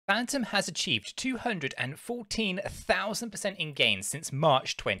Fantom has achieved 214,000% in gains since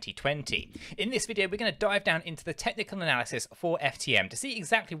March 2020. In this video, we're going to dive down into the technical analysis for FTM to see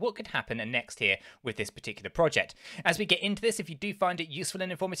exactly what could happen next here with this particular project. As we get into this, if you do find it useful and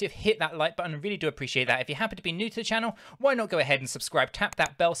informative, hit that like button. I really do appreciate that. If you happen to be new to the channel, why not go ahead and subscribe, tap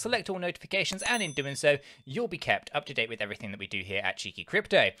that bell, select all notifications, and in doing so, you'll be kept up to date with everything that we do here at Cheeky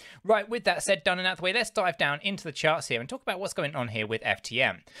Crypto. Right, with that said, done and out of the way, let's dive down into the charts here and talk about what's going on here with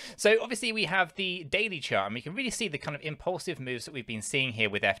FTM. So obviously we have the daily chart and we can really see the kind of impulsive moves that we've been seeing here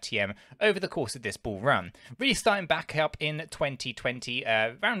with FTM over the course of this bull run. Really starting back up in 2020,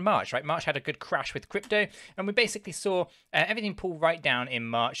 around March, right? March had a good crash with crypto and we basically saw everything pull right down in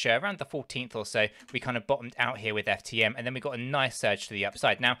March, around the 14th or so. We kind of bottomed out here with FTM and then we got a nice surge to the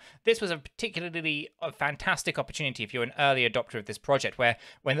upside. Now, this was a particularly fantastic opportunity if you're an early adopter of this project, where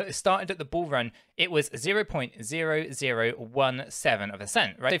when it started at the bull run, it was 0.0017 of a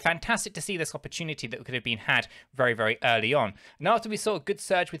cent, right? So fantastic to see this opportunity that could have been had very, very early on. And after we saw a good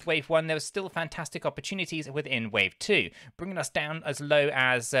surge with wave 1, there was still fantastic opportunities within wave 2, bringing us down as low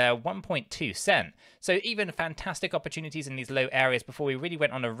as 1.2 cent. So even fantastic opportunities in these low areas before we really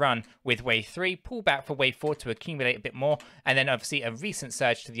went on a run with wave 3, pull back for wave 4 to accumulate a bit more, and then obviously a recent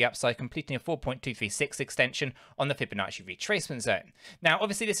surge to the upside, completing a 4.236 extension on the Fibonacci retracement zone. Now,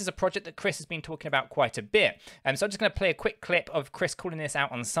 obviously this is a project that Chris has been talking about quite a bit, so I'm just going to play a quick clip of Chris calling this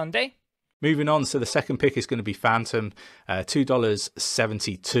out on Sunday. Moving on, so the second pick is going to be Fantom,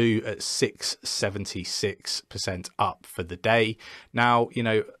 $2.72 at 676% up for the day. Now, you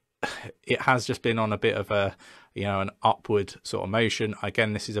know, it has just been on a bit of a, you know, an upward sort of motion.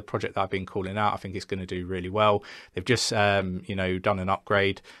 Again, this is a project that I've been calling out. I think it's going to do really well. They've just, you know, done an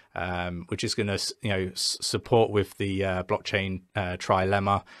upgrade, which is going to, you know, support with the blockchain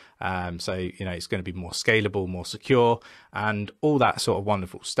trilemma. So, you know, it's going to be more scalable, more secure, and all that sort of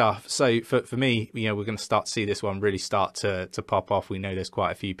wonderful stuff. So for me, you know, we're going to start to see this one really start to pop off. We know there's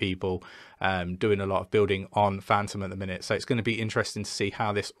quite a few people doing a lot of building on Fantom at the minute. So it's going to be interesting to see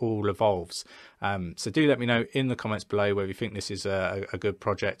how this all evolves. So do let me know in the comments below whether you think this is a good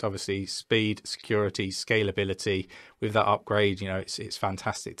project. Obviously, speed, security, scalability with that upgrade, you know, it's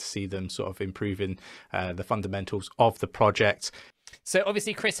fantastic to see them sort of improving the fundamentals of the project. So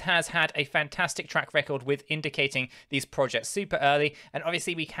obviously Chris has had a fantastic track record with indicating these projects super early, and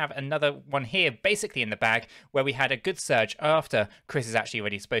obviously we have another one here basically in the bag where we had a good surge after Chris has actually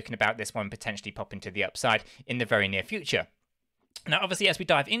already spoken about this one potentially popping to the upside in the very near future. Now, obviously, as we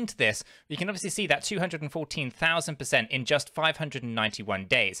dive into this, we can obviously see that 214,000% in just 591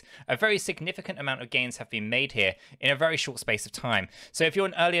 days. A very significant amount of gains have been made here in a very short space of time. So if you're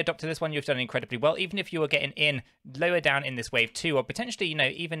an early adopter to this one, you've done incredibly well. Even if you are getting in lower down in this wave 2, or potentially, you know,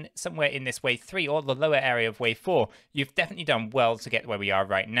 even somewhere in this wave 3 or the lower area of wave 4, you've definitely done well to get where we are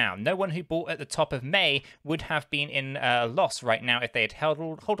right now. No one who bought at the top of May would have been in a loss right now if they had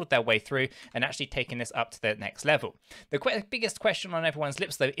hodled their way through and actually taken this up to the next level. The biggest question on everyone's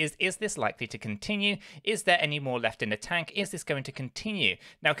lips though is this likely to continue? Is there any more left in the tank? Is this going to continue?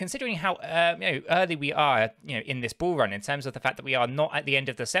 Now, considering how you know, early we are, you know, in this bull run, in terms of the fact that we are not at the end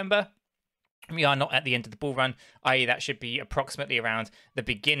of December, we are not at the end of the bull run, i.e. that should be approximately around the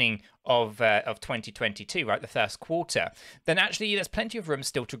beginning of 2022, right, the first quarter, then actually there's plenty of room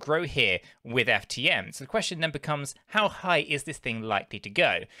still to grow here with FTM. So the question then becomes, how high is this thing likely to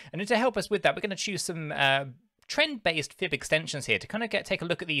go? And to help us with that, we're going to choose some trend-based fib extensions here to kind of take a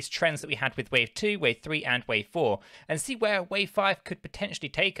look at these trends that we had with wave 2, wave 3, and wave 4, and see where wave 5 could potentially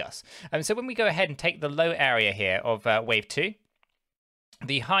take us. So when we go ahead and take the low area here of wave 2,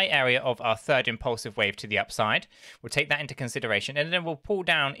 the high area of our third impulsive wave to the upside, we'll take that into consideration, and then we'll pull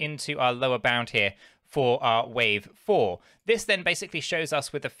down into our lower bound here for our wave 4. This then basically shows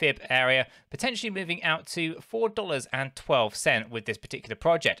us with the fib area potentially moving out to $4.12 with this particular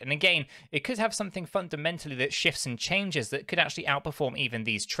project. And again, it could have something fundamentally that shifts and changes that could actually outperform even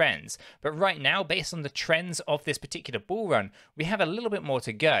these trends. But right now, based on the trends of this particular bull run, we have a little bit more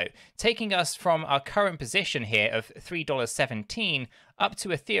to go, taking us from our current position here of $3.17 up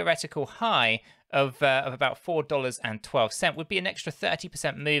to a theoretical high of about $4.12 would be an extra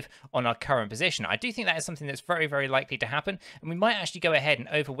 30% move on our current position. I do think that is something that's very, very likely to happen, and we might actually go ahead and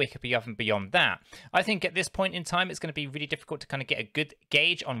overwick above and beyond that. I think at this point in time, it's going to be really difficult to kind of get a good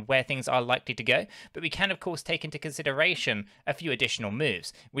gauge on where things are likely to go, but we can, of course, take into consideration a few additional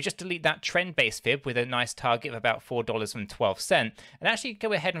moves. We just delete that trend-based fib with a nice target of about $4.12, and actually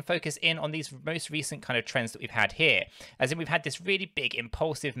go ahead and focus in on these most recent kind of trends that we've had here, as in we've had this really big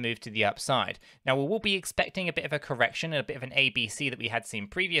impulsive move to the upside. Now, we will be expecting a bit of a correction and a bit of an ABC that we had seen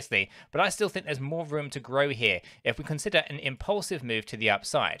previously, but I still think there's more room to grow here if we consider an impulsive move to the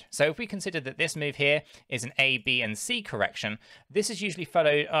upside. So if we consider that this move here is an A, B, and C correction, this is usually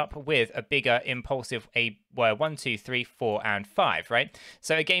followed up with a bigger impulsive 1, 2, 3, 4, and 5, right?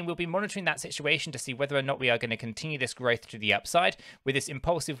 So again, we'll be monitoring that situation to see whether or not we are going to continue this growth to the upside, with this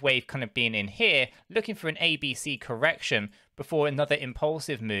impulsive wave kind of being in here, looking for an ABC correction before another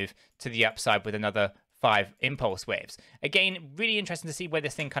impulsive move to the upside with another 5 impulse waves. Again, really interesting to see where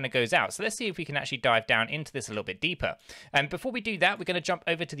this thing kind of goes out. So let's see if we can actually dive down into this a little bit deeper. And before we do that, we're going to jump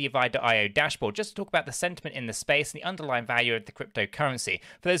over to the Evide.io dashboard just to talk about the sentiment in the space and the underlying value of the cryptocurrency.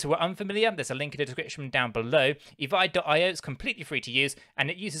 For those who are unfamiliar, there's a link in the description down below. Evide.io is completely free to use,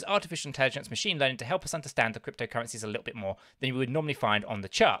 and it uses artificial intelligence machine learning to help us understand the cryptocurrencies a little bit more than you would normally find on the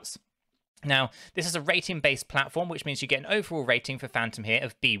charts. Now, this is a rating-based platform, which means you get an overall rating for Fantom here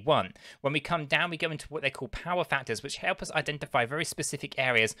of B1. When we come down, we go into what they call power factors, which help us identify very specific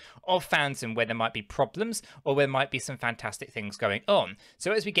areas of Fantom where there might be problems or where there might be some fantastic things going on.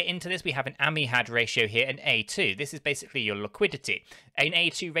 So as we get into this, we have an AMI-HAD ratio here, an A2. This is basically your liquidity. An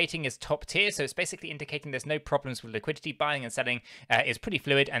A2 rating is top tier, so it's basically indicating there's no problems with liquidity. Buying and selling is pretty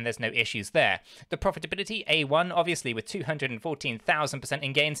fluid and there's no issues there. The profitability, A1, obviously with 214,000%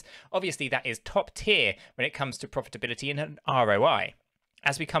 in gains. Obviously, that is top tier when it comes to profitability and an ROI.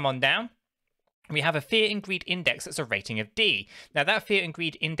 As we come on down, we have a fear and greed index that's a rating of D. Now, that fear and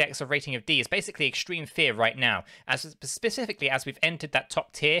greed index or rating of D is basically extreme fear right now. Specifically, as we've entered that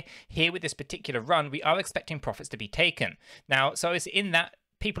top tier here with this particular run, we are expecting profits to be taken. Now, so it's in that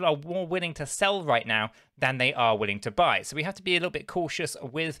people are more willing to sell right now than they are willing to buy. So we have to be a little bit cautious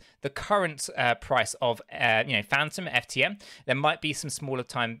with the current price of Fantom FTM. There might be some smaller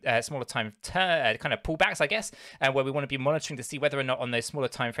time kind of pullbacks, I guess, where we want to be monitoring to see whether or not on those smaller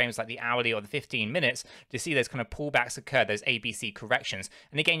time frames like the hourly or the 15 minutes to see those kind of pullbacks occur, those ABC corrections.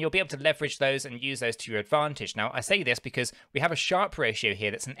 And again, you'll be able to leverage those and use those to your advantage. Now, I say this because we have a Sharpe ratio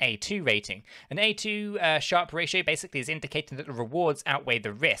here that's an A2 rating. An A2 Sharpe ratio basically is indicating that the rewards outweigh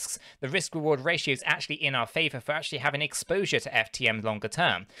the risks. The risk-reward ratio is actually in our favor for actually having exposure to FTM longer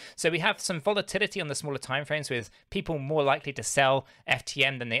term. So we have some volatility on the smaller timeframes with people more likely to sell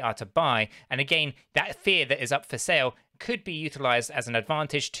FTM than they are to buy. And again, that fear that is up for sale could be utilized as an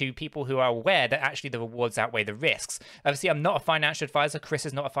advantage to people who are aware that actually the rewards outweigh the risks. Obviously, I'm not a financial advisor. Chris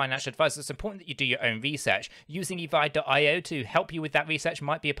is not a financial advisor. It's important that you do your own research. Using Evide.io to help you with that research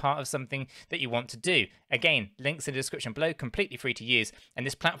might be a part of something that you want to do. Again, links in the description below, completely free to use. And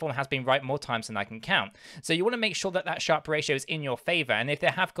this platform has been right more times than I can count. So you want to make sure that that Sharpe ratio is in your favor. And if they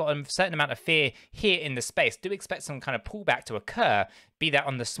have got a certain amount of fear here in the space, do expect some kind of pullback to occur, be that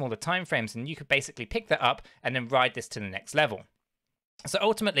on the smaller timeframes, and you could basically pick that up and then ride this to the next level. So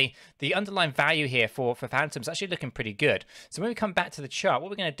ultimately, the underlying value here for Fantom is actually looking pretty good. So when we come back to the chart, what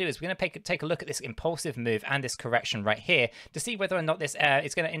we're going to do is we're going to take a look at this impulsive move and this correction right here to see whether or not this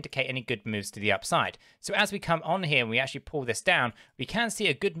is going to indicate any good moves to the upside. So as we come on here and we actually pull this down, we can see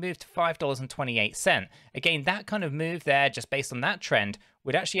a good move to $5.28. Again, that kind of move there, just based on that trend,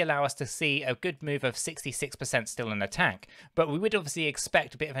 would actually allow us to see a good move of 66% still in the tank. But we would obviously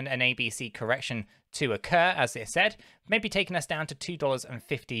expect a bit of an ABC correction to occur, as it said, maybe taking us down to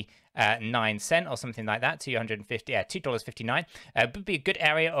 $2.59 or something like that, $2.59 would be a good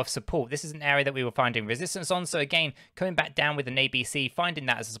area of support. This is an area that we were finding resistance on. So again, coming back down with an ABC, finding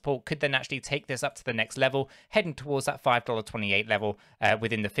that as a support could then actually take this up to the next level, heading towards that $5.28 level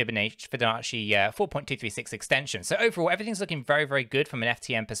within the Fibonacci 4.236 extension. So overall, everything's looking very, very good from an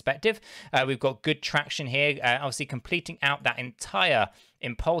FTM perspective. We've got good traction here, obviously completing out that entire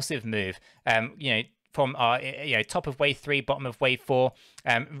impulsive move, from our top of wave 3, bottom of wave 4,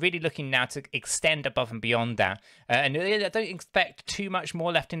 really looking now to extend above and beyond that. And I don't expect too much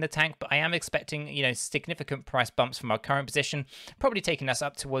more left in the tank, but I am expecting significant price bumps from our current position, probably taking us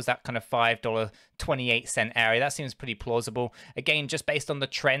up towards that kind of $5.28 area. That seems pretty plausible. Again, just based on the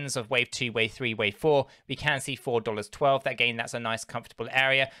trends of wave 2, wave 3, wave 4, we can see $4.12. Again, that's a nice comfortable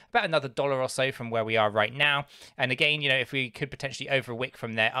area, about another $1 or so from where we are right now. And again, if we could potentially overwick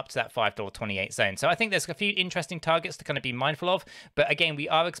from there up to that $5.28 zone. So I think there's a few interesting targets to kind of be mindful of, but again, we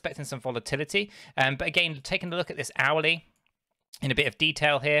are expecting some volatility. But again, taking a look at this hourly in a bit of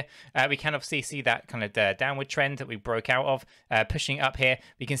detail here, we can obviously see that kind of downward trend that we broke out of, pushing up here.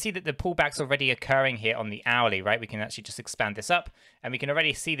 We can see that the pullback's already occurring here on the hourly, right? We can actually just expand this up, and we can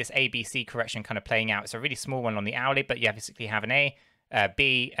already see this ABC correction kind of playing out. It's a really small one on the hourly, but you basically have an A,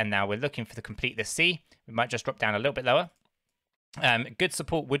 B, and now we're looking for to complete the C. We might just drop down a little bit lower. Good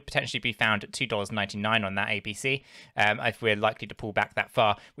support would potentially be found at $2.99 on that ABC if we're likely to pull back that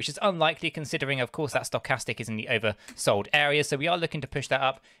far, which is unlikely considering, of course, that stochastic is in the oversold area. So we are looking to push that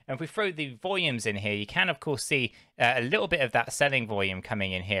up. And if we throw the volumes in here, you can, of course, see a little bit of that selling volume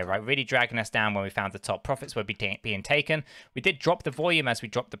coming in here, right? Really dragging us down when we found the top profits were being taken. We did drop the volume as we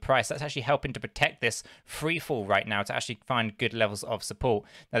dropped the price. That's actually helping to protect this free fall right now to actually find good levels of support.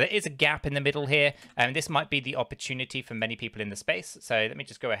 Now, there is a gap in the middle here, and this might be the opportunity for many people in the space. So let me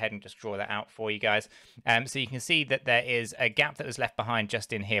just go ahead and just draw that out for you guys. So you can see that there is a gap that was left behind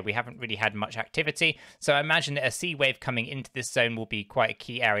just in here. We haven't really had much activity. So I imagine that a C wave coming into this zone will be quite a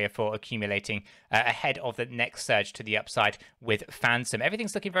key area for accumulating ahead of the next surge to the upside with Fantom.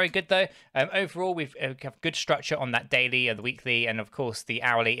 Everything's looking very good though. Overall, we have good structure on that daily and the weekly, and of course the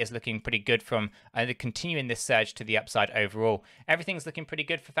hourly is looking pretty good from continuing this surge to the upside overall. Everything's looking pretty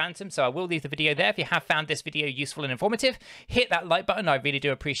good for Fantom, so I will leave the video there. If you have found this video useful and informative, hit that like button. I really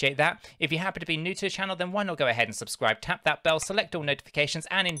do appreciate that. If you happen to be new to the channel, then why not go ahead and subscribe, tap that bell, select all notifications,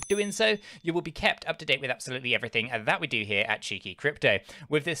 and in doing so, you will be kept up to date with absolutely everything that we do here at Cheeky Crypto.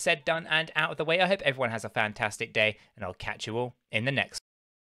 With this said, done, and out of the way, I hope everyone has a fantastic day, and I'll catch you all in the next.